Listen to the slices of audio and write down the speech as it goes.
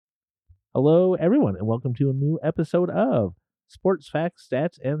Hello, everyone, and welcome to a new episode of Sports Facts,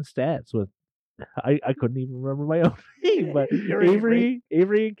 Stats, and Stats with I couldn't even remember my own name, but You're Avery.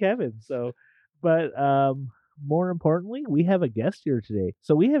 Avery, and Kevin. But more importantly, we have a guest here today.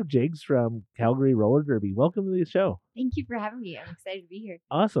 So we have Jigz from Calgary Roller Derby. Welcome to the show. Thank you for having me. I'm excited to be here.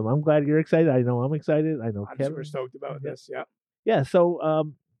 Awesome. I'm glad you're excited. I know I'm excited. I know I'm Kevin. super stoked about this. Yeah. Yeah.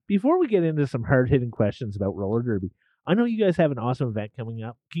 So before we get into some hard hitting questions about roller derby, I know you guys have an awesome event coming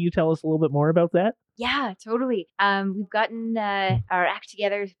up. Can you tell us a little bit more about that? Yeah, totally. We've gotten our act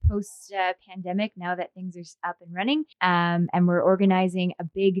together post pandemic now that things are up and running. And we're organizing a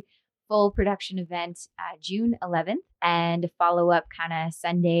big full production event June 11th and a follow up kind of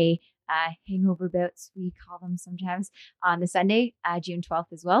Sunday hangover bouts, we call them sometimes, on the Sunday, June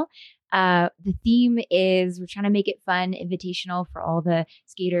 12th as well. The theme is we're trying to make it fun, invitational for all the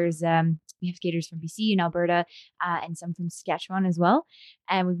skaters. We have skaters from BC and Alberta and some from Saskatchewan as well.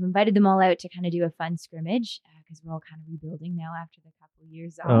 And we've invited them all out to kind of do a fun scrimmage because we're all kind of rebuilding now after the couple of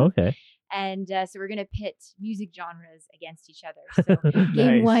years off. Oh, okay. And so we're going to pit music genres against each other. So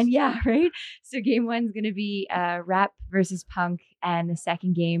game one, right? So game one's going to be rap versus punk. And the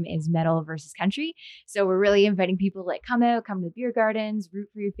second game is metal versus country. So we're really inviting people to come to the beer gardens, root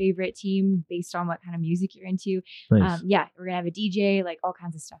for your favorite team based on what kind of music you're into. Nice. We're going to have a DJ, all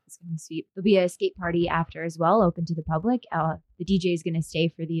kinds of stuff. It's going to be sweet. There'll be a skate party after as well, open to the public. The DJ is going to stay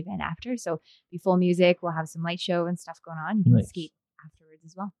for the event after. So be full music. We'll have some light show and stuff going on. You can skate afterwards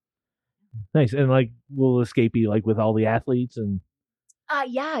as well. Nice. And will the skate be with all the athletes and?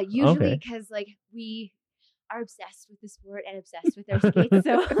 Yeah, usually because we are obsessed with the sport and obsessed with our skates.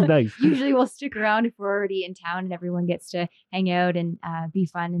 So Nice. Usually we'll stick around if we're already in town and everyone gets to hang out and be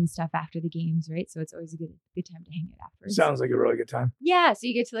fun and stuff after the games, right? So it's always a good time to hang out afterwards. Sounds like a really good time. Yeah, so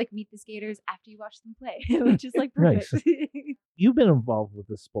you get to meet the skaters after you watch them play, which is perfect. Nice. You've been involved with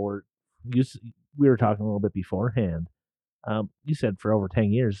the sport. We were talking a little bit beforehand. You said for over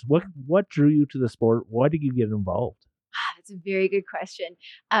 10 years. What drew you to the sport? Why did you get involved? That's a very good question.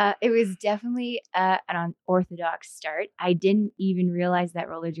 It was definitely an unorthodox start. I didn't even realize that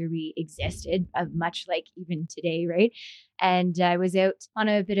roller derby existed, much like even today, right? And I was out on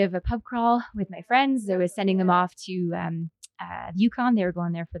a bit of a pub crawl with my friends. I was sending them off to Yukon. They were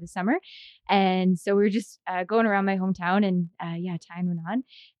going there for the summer. And so we were just going around my hometown and time went on.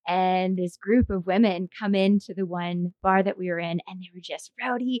 And this group of women come into the one bar that we were in and they were just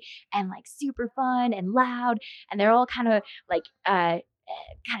rowdy and super fun and loud. And they're all kind of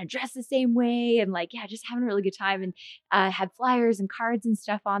dressed the same way and just having a really good time and had flyers and cards and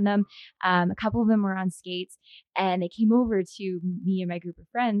stuff on them. A couple of them were on skates and they came over to me and my group of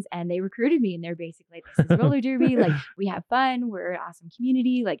friends and they recruited me and they're basically this is roller derby. We have fun. We're an awesome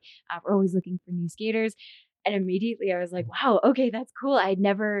community. We're always looking for new skaters. And immediately I was like, wow, okay, that's cool. I'd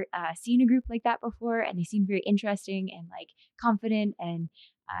never seen a group like that before. And they seemed very interesting and confident. And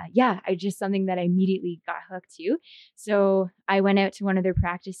I just something that I immediately got hooked to. So I went out to one of their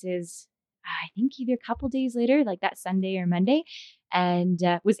practices, I think either a couple days later, that Sunday or Monday, and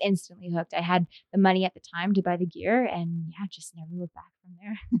was instantly hooked. I had the money at the time to buy the gear and just never looked back from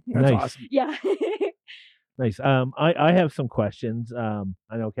there. That's Nice. awesome. Yeah. Nice. I have some questions. I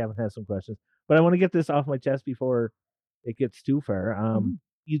know Kevin has some questions, but I want to get this off my chest before it gets too far.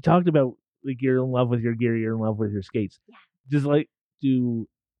 You talked about you're in love with your gear, you're in love with your skates. Yeah.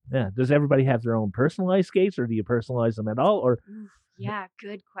 Does everybody have their own personalized skates, or do you personalize them at all? Or yeah,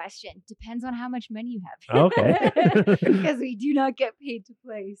 good question. Depends on how much money you have. Okay. Because we do not get paid to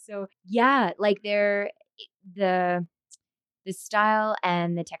play. So yeah, the style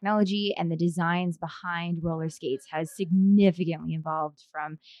and the technology and the designs behind roller skates has significantly evolved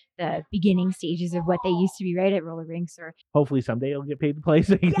from the beginning stages of what they used to be, right, at roller rinks. Or hopefully someday you'll get paid to play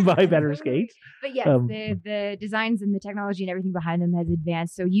so you can buy better skates. But yes, the designs and the technology and everything behind them has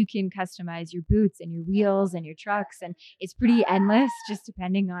advanced. So you can customize your boots and your wheels and your trucks, and it's pretty endless, just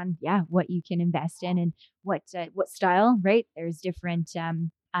depending on what you can invest in and what style, right? There's different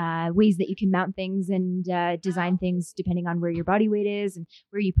ways that you can mount things and design things depending on where your body weight is and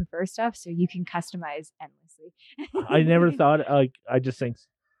where you prefer stuff. So you can customize endlessly. I never thought, I just think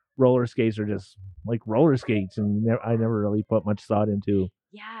roller skates are just roller skates, and I never really put much thought into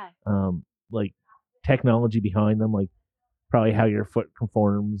technology behind them, probably how your foot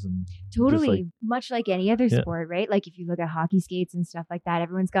conforms and totally much like any other sport, right? If you look at hockey skates and stuff like that,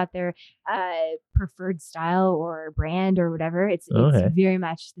 everyone's got their preferred style or brand or whatever. It's very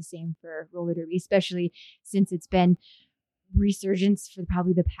much the same for roller derby, especially since it's been resurgence for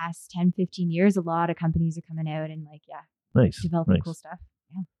probably the past 10-15 years. A lot of companies are coming out and developing cool stuff.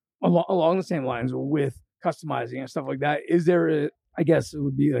 Along the same lines with customizing and stuff like that, is there I guess it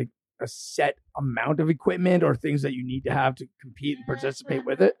would be a set amount of equipment or things that you need to have to compete and participate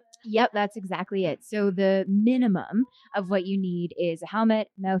with it? Yep, that's exactly it. So the minimum of what you need is a helmet,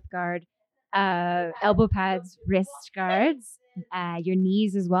 mouth guard, elbow pads, wrist guards, your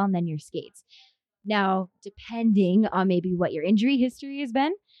knees as well, and then your skates. Now, depending on maybe what your injury history has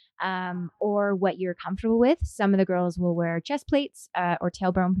been, or what you're comfortable with, some of the girls will wear chest plates or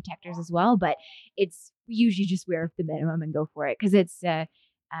tailbone protectors as well. But it's usually just wear the minimum and go for it because it's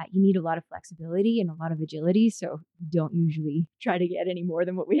you need a lot of flexibility and a lot of agility. So we don't usually try to get any more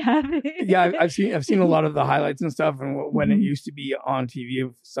than what we have. Yeah, I've seen a lot of the highlights and stuff, and when it Mhm. used to be on TV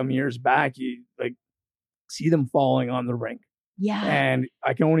some years back, you like see them falling on the rink, Yeah. and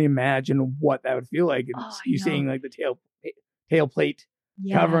I can only imagine what that would feel like. And Oh, I you know. seeing like the tail plate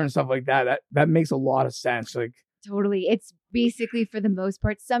cover and stuff like that. That makes a lot of sense. Like, Totally. It's basically for the most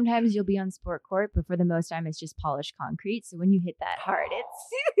part. Sometimes you'll be on sport court, but for the most time, it's just polished concrete. So when you hit that hard, it's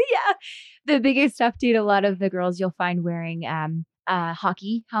yeah. The biggest update. A lot of the girls you'll find wearing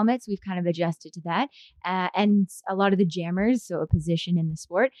hockey helmets. We've kind of adjusted to that, and a lot of the jammers. So a position in the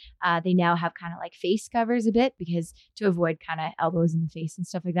sport, they now have kind of like face covers a bit because to avoid kind of elbows in the face and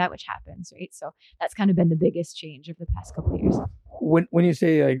stuff like that, which happens, right? So that's kind of been the biggest change of the past couple of years. when you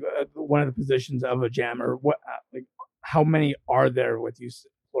say like one of the positions of a jammer, what like how many are there with you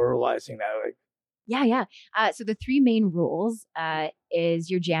pluralizing that? Like, Yeah. So the three main rules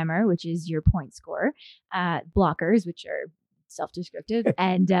is your jammer, which is your point scorer, blockers, which are self-descriptive,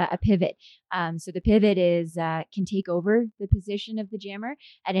 and a pivot. So the pivot is can take over the position of the jammer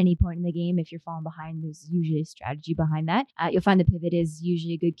at any point in the game. If you're falling behind, there's usually a strategy behind that. You'll find the pivot is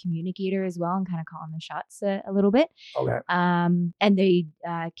usually a good communicator as well and kind of calling the shots a little bit. okay, And they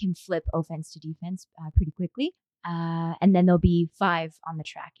can flip offense to defense pretty quickly. And then there'll be 5 on the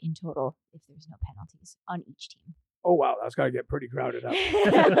track in total if there's no penalties on each team. oh wow, that's got to get pretty crowded up.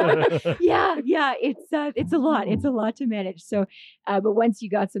 yeah, it's a lot. It's a lot to manage. So, but once you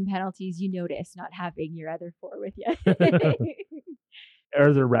got some penalties, you notice not having your other 4 with you.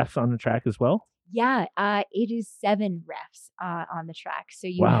 Are there refs on the track as well? Yeah, it is 7 refs on the track. So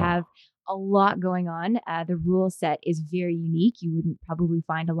you Wow. have a lot going on. The rule set is very unique. You wouldn't probably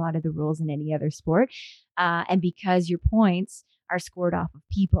find a lot of the rules in any other sport. And because your points are scored off of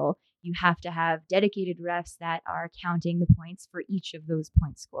people, you have to have dedicated refs that are counting the points for each of those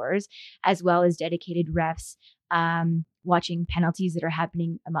point scorers, as well as dedicated refs watching penalties that are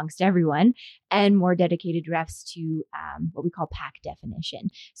happening amongst everyone, and more dedicated refs to what we call pack definition.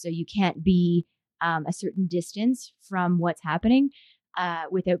 So you can't be a certain distance from what's happening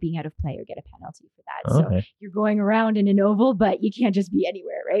without being out of play or get a penalty for that. So Okay. you're going around in an oval, but you can't just be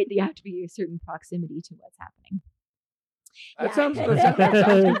anywhere, right? You have to be a certain proximity to what's happening. That sounds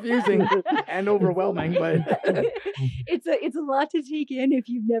confusing and overwhelming, but it's a lot to take in if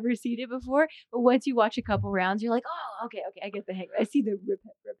you've never seen it before. But once you watch a couple rounds, you're like, oh, okay, I get the hang. I see the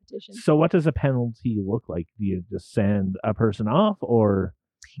repetition. So what does a penalty look like? Do you just send a person off or?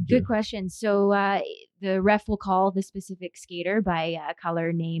 Good question. So the ref will call the specific skater by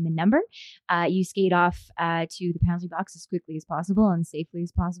color, name, and number. You skate off to the penalty box as quickly as possible and safely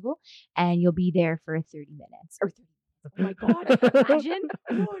as possible, and you'll be there for 30 minutes. Or 30 Oh my God! Imagine.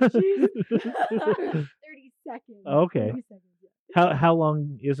 Oh, jeez. 30 seconds. Okay. 30 seconds, yeah. How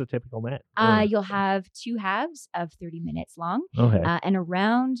long is a typical match? Or- You'll have 2 halves of 30 minutes long, okay. and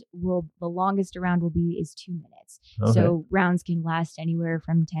the longest a round is 2 minutes. Okay. So rounds can last anywhere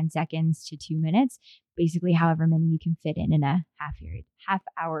from 10 seconds to 2 minutes, basically however many you can fit in a half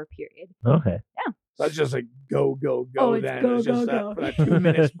hour period. Okay. that's just like go Oh, it's then. go, It's just go, go. that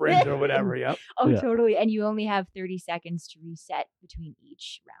 2-minute sprint or whatever. Yep. Oh, Yeah. totally. And you only have 30 seconds to reset between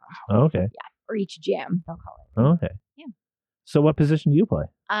each round Okay. or each jam, they'll call it. Okay. Yeah. So what position do you play?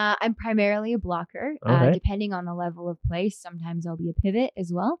 I'm primarily a blocker, Okay. depending on the level of play. Sometimes I'll be a pivot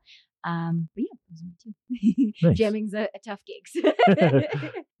as well. But yeah, those are my 2. Nice. Jamming's a tough gigs.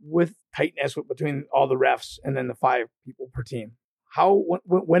 With tightness between all the refs and then the 5 people per team, how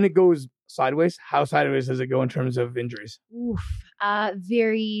when it goes sideways, how sideways does it go in terms of injuries? Oof,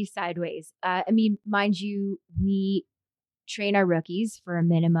 very sideways. I mean, mind you, we train our rookies for a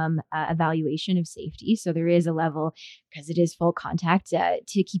minimum evaluation of safety. So there is a level, because it is full contact,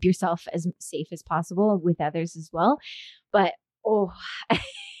 to keep yourself as safe as possible with others as well. But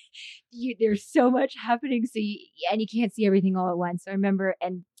there's so much happening, so you can't see everything all at once. So I remember,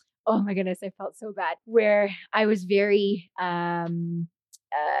 and oh my goodness, I felt so bad, where I was very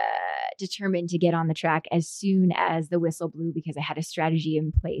determined to get on the track as soon as the whistle blew, because I had a strategy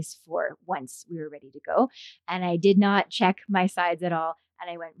in place for once we were ready to go. And I did not check my sides at all. and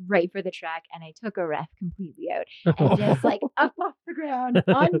I went right for the track, and I took a ref completely out, and just like up off the ground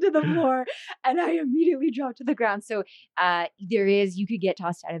onto the floor, and I immediately dropped to the ground. So you could get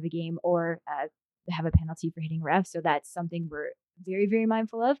tossed out of a game or have a penalty for hitting a ref. So that's something we're very, very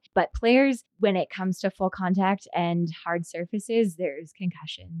mindful of. But players, when it comes to full contact and hard surfaces, there's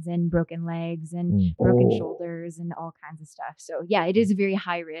concussions and broken legs and broken shoulders and all kinds of stuff. So yeah, it is a very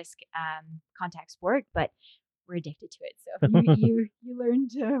high risk contact sport, but we're addicted to it. So you learn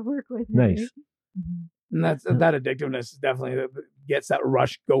to work with it. Nice. Right? Mm-hmm. And that addictiveness definitely gets that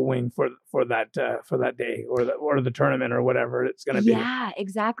rush going for that day or the tournament or whatever it's going to be. Yeah,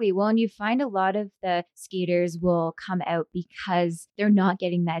 exactly. Well, and you find a lot of the skaters will come out because they're not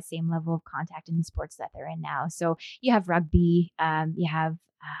getting that same level of contact in the sports that they're in now. So you have rugby, you have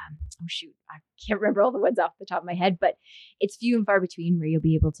I can't remember all the ones off the top of my head, but it's few and far between where you'll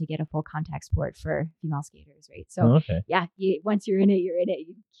be able to get a full contact sport for female skaters, right? So yeah, once you're in it, you're in it.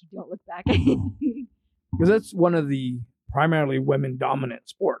 You don't look back. Because that's one of the primarily women dominant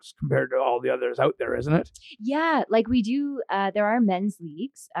sports compared to all the others out there, isn't it? Yeah, like we do. There are men's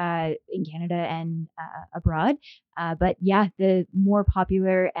leagues in Canada and abroad. But yeah, the more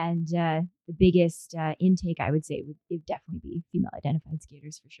popular and the biggest intake, I would say, would definitely be female identified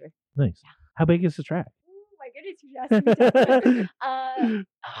skaters for sure. Nice. Yeah. How big is the track? Oh my goodness, you asked me that. I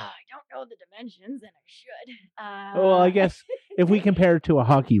don't know the dimensions, and I should. Well, I guess if we compare it to a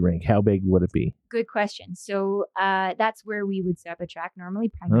hockey rink, how big would it be? Good question. So that's where we would set up a track normally,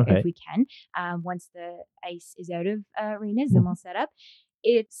 primarily if we can. Once the ice is out of arenas, then we'll set up.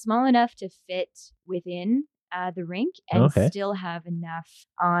 It's small enough to fit within the rink and still have enough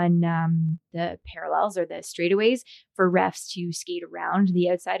on the parallels or the straightaways for refs to skate around the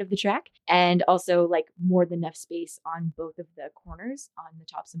outside of the track, and also like more than enough space on both of the corners on the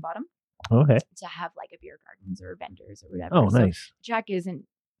tops and bottom. Okay. To have like a beer gardens or vendors or whatever. Oh, nice. So the track isn't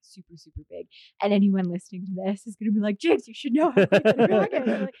super, super big. And anyone listening to this is going to be like, Jigz, you should know how big the track is.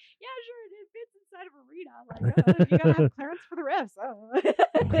 Like, yeah, sure, it fits inside of arena. Like, you got to have clearance for the refs. Oh.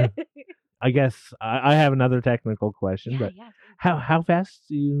 I guess I have another technical question, but how fast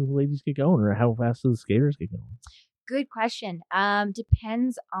do you ladies get going, or how fast do the skaters get going? Good question.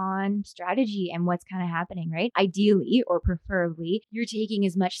 Depends on strategy and what's kind of happening, right? Ideally, or preferably, you're taking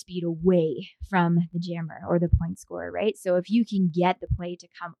as much speed away from the jammer or the point scorer, right? So if you can get the play to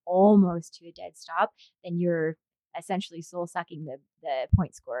come almost to a dead stop, then you're essentially soul sucking the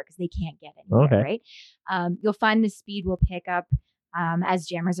point scorer because they can't get anywhere, right? You'll find the speed will pick up as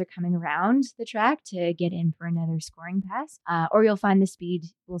jammers are coming around the track to get in for another scoring pass, or you'll find the speed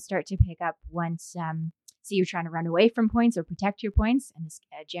will start to pick up once so you're trying to run away from points or protect your points, and the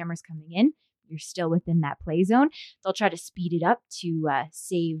jammer's coming in. You're still within that play zone. They'll try to speed it up to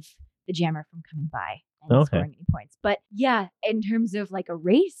save the jammer from coming by and scoring any points. But yeah, in terms of like a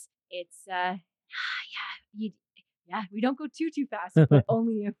race, it's we don't go too fast, but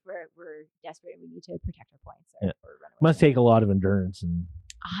only if we're desperate and we need to protect our points or run away. Must take a lot of endurance and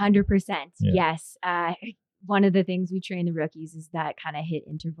 100%. Yes. One of the things we train the rookies is that kind of hit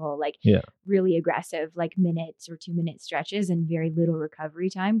interval, like really aggressive, like minutes or 2-minute stretches and very little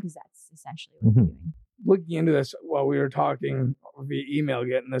recovery time, because that's essentially what we're doing. Looking into this while we were talking via email,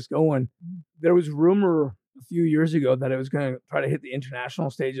 getting this going, there was rumor a few years ago that it was going to try to hit the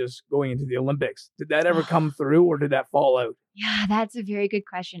international stages going into the Olympics. Did that ever come through, or did that fall out? Yeah, that's a very good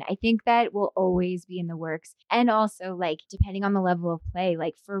question. I think that will always be in the works. And also, like, depending on the level of play,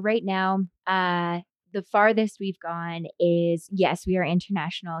 like for right now, the farthest we've gone is, yes, we are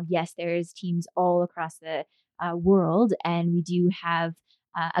international. Yes, there's teams all across the world, and we do have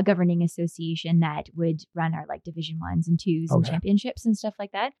a governing association that would run our like Division 1s and 2s and championships and stuff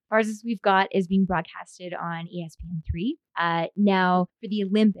like that. Farthest we've got is being broadcasted on ESPN3. Now, for the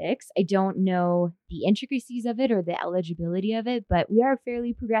Olympics, I don't know the intricacies of it or the eligibility of it, but we are a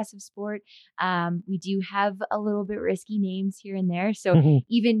fairly progressive sport. We do have a little bit risky names here and there. So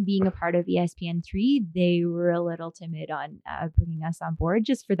even being a part of ESPN3, they were a little timid on bringing us on board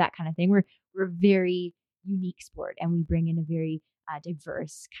just for that kind of thing. We're a very unique sport, and we bring in a very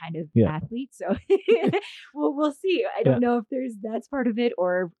diverse kind of athlete. So we'll see. I don't know if that's part of it,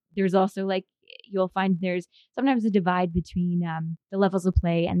 or there's also like, you'll find there's sometimes a divide between the levels of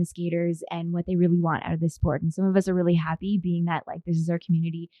play and the skaters and what they really want out of this sport. And some of us are really happy being that like, this is our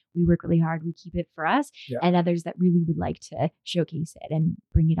community. We work really hard. We keep it for us. And others that really would like to showcase it and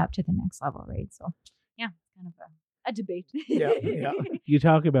bring it up to the next level. Right. So yeah, kind of a debate. You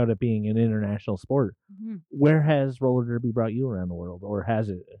talk about it being an international sport. Where has roller derby brought you around the world, or has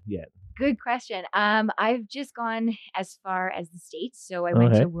it yet? Good question. I've just gone as far as the States. So I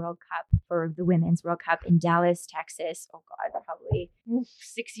went to World Cup for the Women's World Cup in Dallas, Texas. Oh God, probably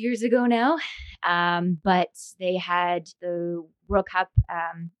 6 years ago now. But they had the World Cup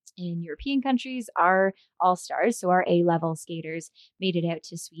in European countries. Our all-stars, so our A-level skaters, made it out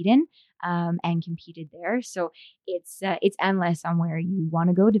to Sweden and competed there. So it's endless on where you want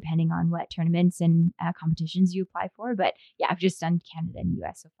to go, depending on what tournaments and competitions you apply for. But yeah, I've just done Canada and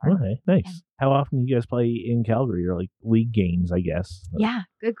US so far. Okay, nice. Yeah. How often do you guys play in Calgary, or like league games, I guess? Yeah,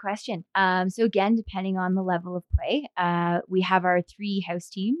 good question. So again, depending on the level of play, we have our 3 house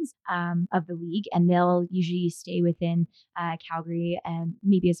teams of the league, and they'll usually stay within Calgary and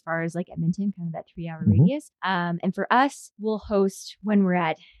maybe as far as like Edmonton, kind of that 3-hour radius. And for us, we'll host when we're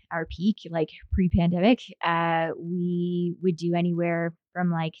at our peak, like pre-pandemic. We would do anywhere from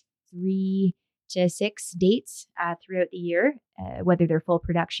like 3 to 6 dates throughout the year, whether they're full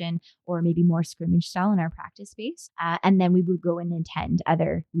production or maybe more scrimmage style in our practice space. And then we would go and attend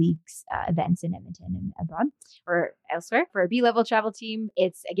other leagues events in Edmonton and abroad or elsewhere. For a B-level travel team,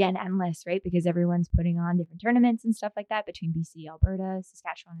 it's again endless, right? Because everyone's putting on different tournaments and stuff like that between BC, Alberta,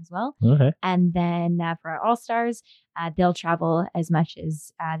 Saskatchewan as well. Okay. And then for our all-stars, they'll travel as much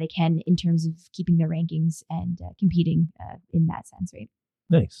as they can in terms of keeping their rankings and competing in that sense, right?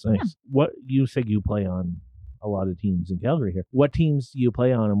 Nice. What you said you play on a lot of teams in Calgary here. What teams do you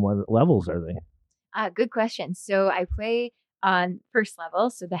play on, and what levels are they? Good question. So I play on first level.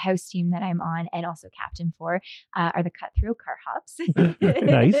 So the house team that I'm on and also captain for are the Cutthroat Car Hops.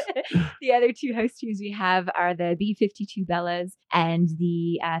 Nice. The other 2 house teams we have are the B-52 Bellas and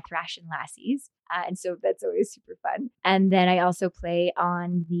the Thrashin' Lassies. And so that's always super fun. And then I also play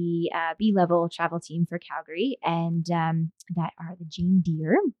on the B-level travel team for Calgary, and that are the Jane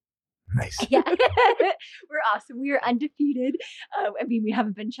Deere. Nice. Yeah, we're awesome. We are undefeated. I mean, we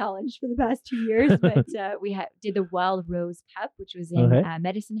haven't been challenged for the past 2 years, but we did the Wild Rose Cup, which was in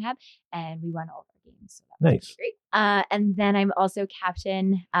Medicine Hat, and we won all of our games. So that was Nice. great. And then I'm also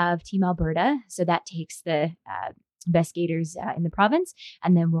captain of Team Alberta, so that takes the best skaters in the province,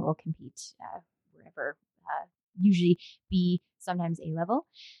 and then we'll compete wherever, usually B, sometimes A level,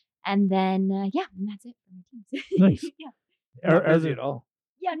 and then and that's it for my teams. Nice. Yeah. Not busy at all.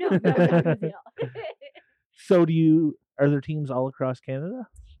 Yeah, no, not busy at all. So are there teams all across Canada?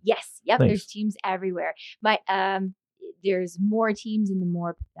 Yes. Yep. Nice. There's teams everywhere. There's more teams in the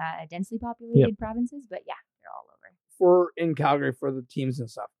more densely populated provinces, but yeah, they're all over. For in Calgary, for the teams and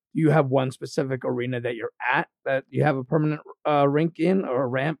stuff, do you have one specific arena that you're at that you have a permanent rink in, or a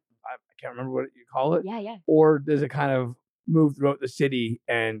ramp? I can't remember what you call it. Yeah. Or does it kind of move throughout the city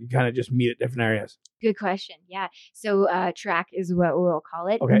and you kind of just meet at different areas? Good question. Yeah. So track is what we'll call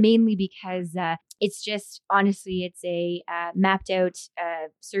it, Okay. mainly because it's just, honestly, it's a mapped out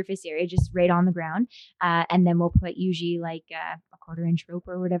surface area just right on the ground. And then we'll put usually like a 1/4-inch rope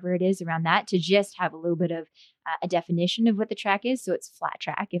or whatever it is around that to just have a little bit of a definition of what the track is. So it's flat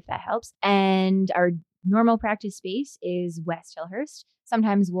track, if that helps. And our normal practice space is West Hillhurst.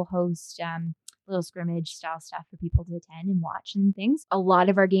 Sometimes we'll host little scrimmage style stuff for people to attend and watch and things. A lot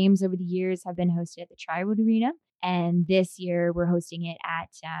of our games over the years have been hosted at the Triwood Arena, and this year we're hosting it at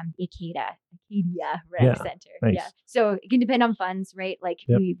Acadia Rec Center. Nice. Yeah, so it can depend on funds, right? Like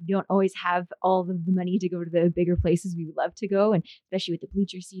we don't always have all of the money to go to the bigger places we would love to go, and especially with the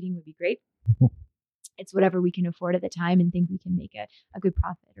bleacher seating would be great. It's whatever we can afford at the time and think we can make a good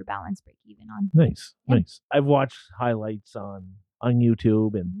profit or balance break even on. Nice. I've watched highlights on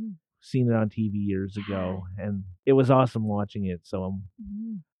YouTube and seen it on TV years ago, and it was awesome watching it. So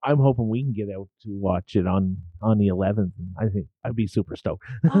I'm hoping we can get out to watch it on the 11th. And I think I'd be super stoked.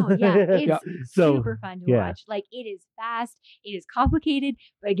 Oh yeah, it's super fun to watch. Like, it is fast, it is complicated,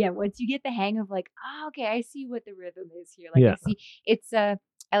 but again, once you get the hang of like, okay, I see what the rhythm is here. Like I see, it's I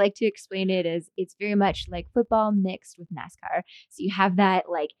like to explain it as it's very much like football mixed with NASCAR. So you have that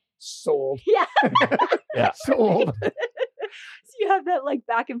like sold. Yeah. Sold. So you have that like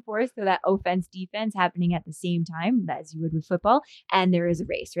back and forth, so that offense defense happening at the same time as you would with football, and there is a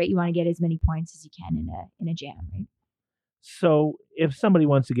race, right? You want to get as many points as you can in a jam, right? So if somebody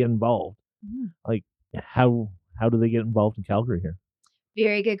wants to get involved, like how do they get involved in Calgary here?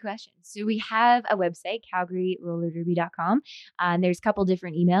 Very good question. So we have a website, calgaryrollerderby.com. And there's a couple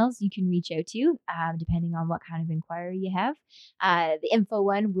different emails you can reach out to, depending on what kind of inquiry you have. The info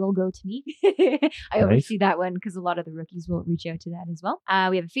one will go to me. I always see that one because a lot of the rookies will reach out to that as well.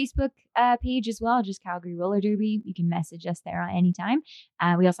 We have a Facebook page as well, just Calgary Roller Derby. You can message us there anytime.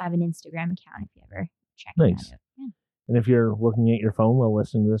 We also have an Instagram account if you ever check that out. Yeah. And if you're looking at your phone while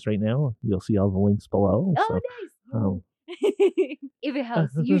listening to this right now, you'll see all the links below. Oh, nice. If it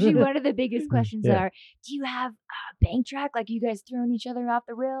helps. Usually one of the biggest questions Yeah. are, do you have a bank track? Like, you guys throwing each other off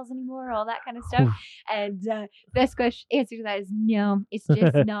the rails anymore? All that kind of stuff. And best answer to that is no. It's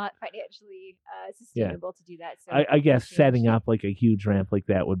just not financially sustainable to do that. So I guess change. setting up like a huge ramp like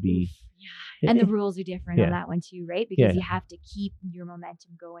that would be. Yeah. And the rules are different on Yeah. that one too, right? Because Yeah. you have to keep your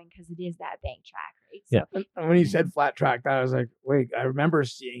momentum going because it is that bank track, right? Yeah. And when you said flat track, I was like, wait, I remember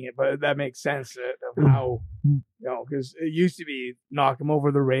seeing it, but that makes sense of how, because it used to be knock them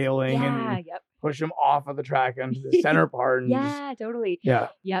over the railing Yeah, and yep. push them off of the track onto the center part. And Yeah, totally. Yeah.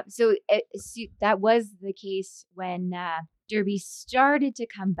 Yep. So that was the case when Derby started to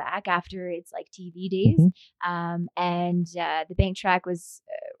come back after its like TV days. And the bank track was,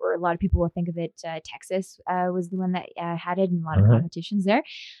 or a lot of people will think of it, Texas was the one that had it in a lot of competitions there.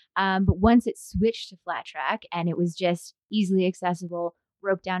 But once it switched to flat track and it was just easily accessible,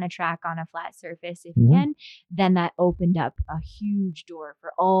 rope down a track on a flat surface if you can, then that opened up a huge door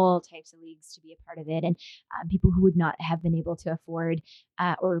for all types of leagues to be a part of it. And people who would not have been able to afford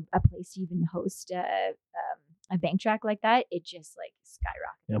or a place to even host a bank track like that, it just like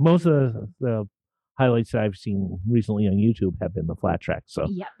skyrocketed. Yeah, most of the highlights that I've seen recently on YouTube have been the flat track. So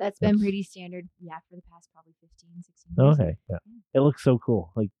yeah, that's been pretty standard. Yeah, for the past probably 15, 16 years. Okay, yeah. It looks so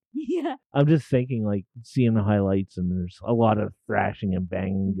cool. Like, yeah, I'm just thinking, like, seeing the highlights, and there's a lot of thrashing and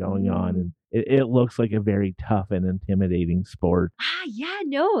banging going on, and it looks like a very tough and intimidating sport. Yeah,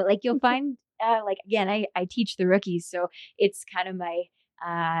 no, like you'll find, like, again, I teach the rookies, so it's kind of my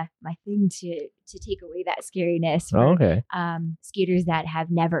thing to take away that scariness for skaters that have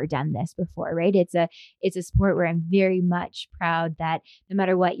never done this before, right? It's a sport where I'm very much proud that no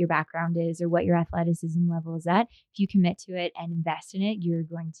matter what your background is or what your athleticism level is at, if you commit to it and invest in it, you're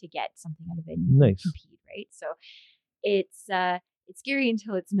going to get something out of it and you can compete, right? So it's scary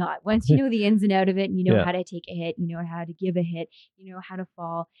until it's not. Once you know the ins and out of it and you know how to take a hit, you know how to give a hit, you know how to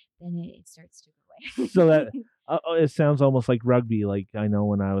fall, then it starts to go away. So that it sounds almost like rugby. Like, I know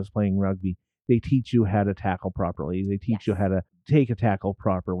when I was playing rugby, they teach you how to tackle properly. They teach you how to take a tackle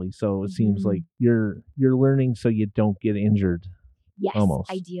properly. So it seems like you're learning so you don't get injured. Yes, almost.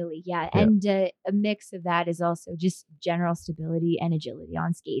 Ideally, yeah. And a mix of that is also just general stability and agility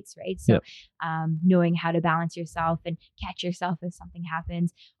on skates, right? So knowing how to balance yourself and catch yourself if something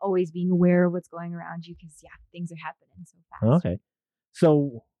happens, always being aware of what's going around you because, things are happening so fast. Okay.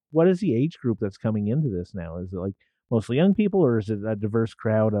 So what is the age group that's coming into this now? Is it like mostly young people, or is it a diverse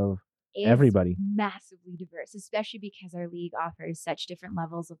crowd of everybody? Massively diverse, especially because our league offers such different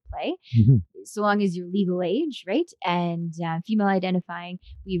levels of play. Mm-hmm. So long as you're legal age, right? And female identifying,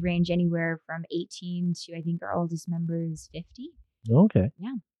 we range anywhere from 18 to, I think our oldest member is 50. Okay.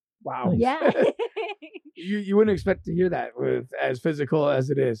 Yeah. Wow. Nice. Yeah. You wouldn't expect to hear that with as physical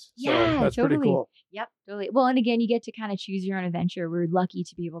as it is. So that's totally. pretty cool. Yep, totally. Well, and again, you get to kind of choose your own adventure. We're lucky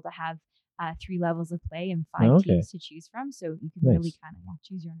to be able to have 3 levels of play and 5 teams to choose from. So you can really kind of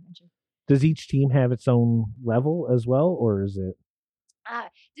choose your own adventure. Does each team have its own level as well, or is it?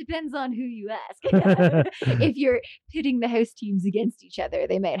 Depends on who you ask. If you're pitting the house teams against each other,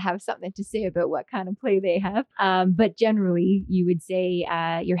 they might have something to say about what kind of play they have. But generally, you would say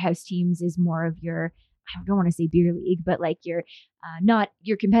your house teams is more of your, I don't want to say beer league, but like you're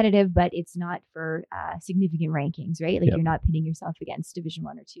competitive, but it's not for significant rankings, right? Like you're not pitting yourself against Division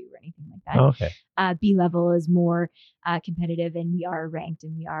 1 or 2 or anything like that. Okay. B level is more competitive, and we are ranked,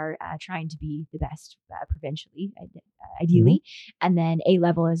 and we are trying to be the best provincially, ideally. And then A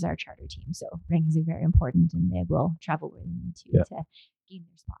level is our charter team. So rankings are very important, and they will travel where they need to gain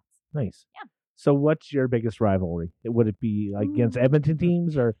their spots. Nice. Yeah. So what's your biggest rivalry? Would it be like against Edmonton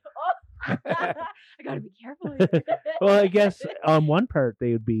teams or? I gotta be careful here. Well, I guess on one part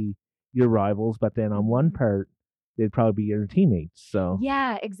they would be your rivals, but then on one part they'd probably be your teammates. So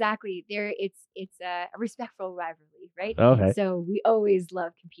yeah, exactly. It's a respectful rivalry, right? Okay. So we always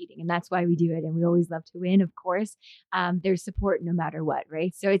love competing, and that's why we do it, and we always love to win. Of course, there's support no matter what,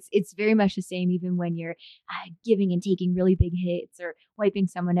 right? So it's very much the same, even when you're giving and taking really big hits or wiping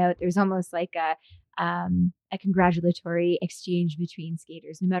someone out. There's almost like a congratulatory exchange between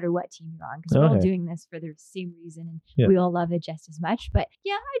skaters, no matter what team you're on, because we're all doing this for the same reason, and we all love it just as much. But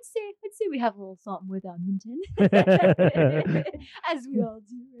yeah, I'd say we have a little something with Edmonton, as we all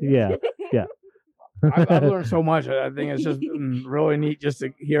do. Right? Yeah. I've learned so much. I think it's just really neat just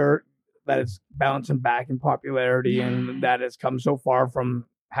to hear that it's bouncing back in popularity and that it's come so far from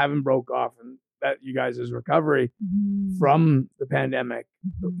having broke off, and that you guys' recovery from the pandemic,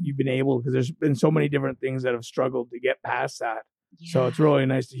 you've been able, because there's been so many different things that have struggled to get past that. So it's really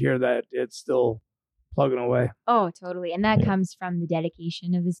nice to hear that it's still plugging away. Oh, totally. And that Yeah. comes from the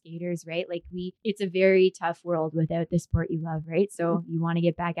dedication of the skaters, right? Like it's a very tough world without the sport you love, right? So you want to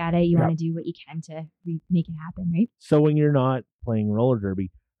get back at it. You Yep. want to do what you can to make it happen, right? So when you're not playing roller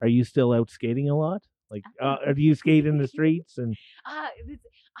derby, are you still out skating a lot? Like, do you skate in the streets? And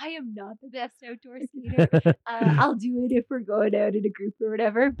I am not the best outdoor skater. I'll do it if we're going out in a group or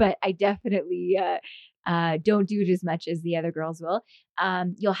whatever, but I definitely don't do it as much as the other girls will.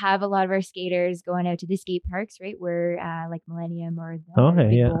 You'll have a lot of our skaters going out to the skate parks, right? Where like Millennium or the Okay,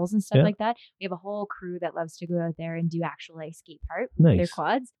 Big yeah. Bowls and stuff Yeah. like that. We have a whole crew that loves to go out there and do actual like skate park with their Nice.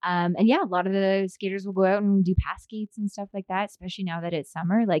 quads. And yeah, a lot of the skaters will go out and do pass skates and stuff like that, especially now that it's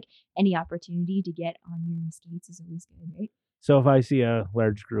summer. Like any opportunity to get on your skates is always good, right? So if I see a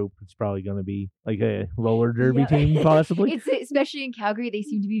large group, it's probably going to be like a roller derby Yeah. team, possibly. It's especially in Calgary, they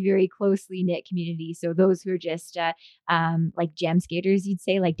seem to be very closely knit community. So those who are just like jam skaters, you'd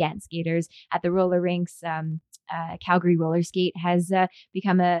say, like dance skaters at the roller rinks. Calgary Roller Skate has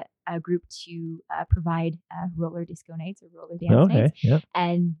become a group to provide roller disco nights or roller dance Okay, nights. yeah,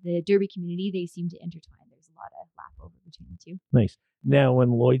 And the derby community, they seem to intertwine. There's a lot of lap over between the two. nice. Now, when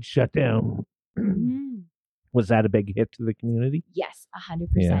Lloyd shut down, Mm. was that a big hit to the community? Yes, 100%.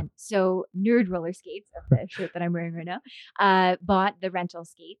 Yeah. So Nerd Roller Skates, of the shirt that I'm wearing right now, bought the rental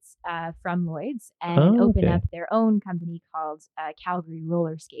skates from Lloyd's and opened okay. up their own company called Calgary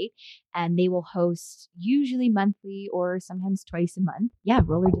Roller Skate. And they will host usually monthly or sometimes twice a month. Yeah,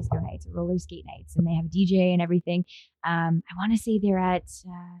 roller disco nights or roller skate nights. And they have a DJ and everything. I want to say they're at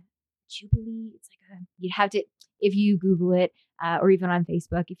Jubilee. It's like you'd have to, if you Google it, or even on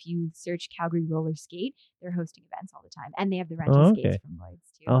Facebook, if you search Calgary Roller Skate, they're hosting events all the time, and they have the rental skates from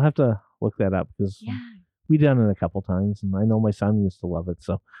Lloyd's too. I'll have to look that up because Yeah, we done it a couple times, and I know my son used to love it.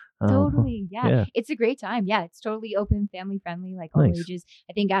 So totally. Yeah. yeah. It's a great time. Yeah, it's totally open, family friendly, like all Nice. ages.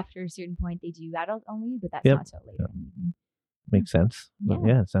 I think after a certain point they do adult only, but that's Yep. not till later in the evening. Makes sense. But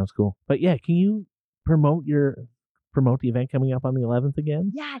Yeah. yeah, it sounds cool. But yeah, can you promote the event coming up on the 11th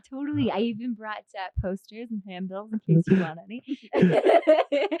again? Yeah, totally. I even brought posters and handbills in case you want any.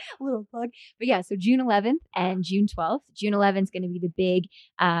 Little plug. But yeah, so June 11th and June 12th. June 11th is going to be the big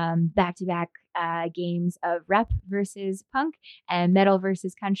back-to-back games of rep versus punk and metal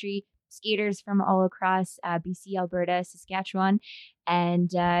versus country. Skaters from all across BC, Alberta, Saskatchewan. And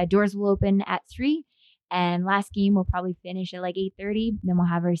doors will open at 3. And last game will probably finish at like 8:30. Then we'll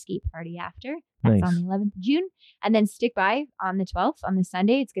have our skate party after. That's Nice. on the 11th of June. And then stick by on the 12th, on the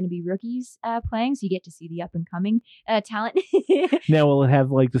Sunday. It's going to be rookies playing. So you get to see the up and coming talent. Now, will it have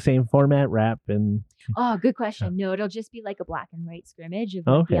like the same format, rap and? Oh, good question. No, it'll just be like a black and white scrimmage of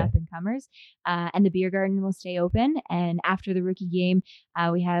like, the Okay. up and comers. And the beer garden will stay open. And after the rookie game,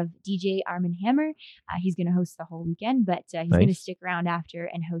 we have DJ Armin Hammer. He's going to host the whole weekend, but he's going to Nice. stick around after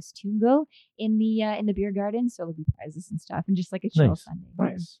and host Tungo in the beer garden. So there'll be prizes and stuff and just like a chill Nice. Sunday.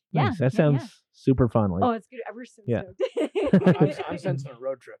 Nice. Yeah, Nice. That yeah, sounds yeah. super fun. Like, Oh, it's good. We're so Yeah. stoked. I'm sensing a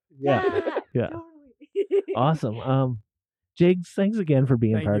road trip. yeah. Yeah. Totally. Awesome. Jigz, thanks again for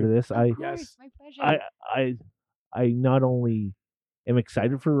being Thank part you. of this. Of I course, my pleasure. I not only am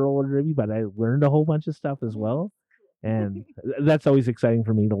excited for roller derby, but I learned a whole bunch of stuff as well. And that's always exciting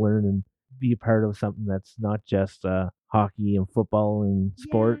for me to learn and be a part of something that's not just hockey and football and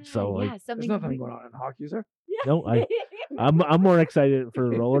sports. So like, There's something nothing going on in hockey, is there? no, I'm more excited for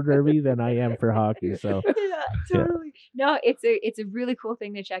roller derby than I am for hockey. So yeah, Yeah. totally. No, it's a really cool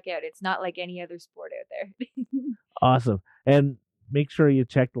thing to check out. It's not like any other sport out there. awesome. And make sure you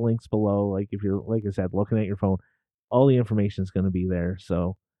check the links below. Like if you're, like I said, looking at your phone, all the information is going to be there.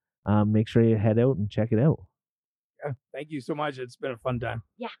 So make sure you head out and check it out. Yeah. Thank you so much. It's been a fun time.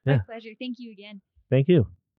 Yeah, my Yeah. pleasure. Thank you again. Thank you.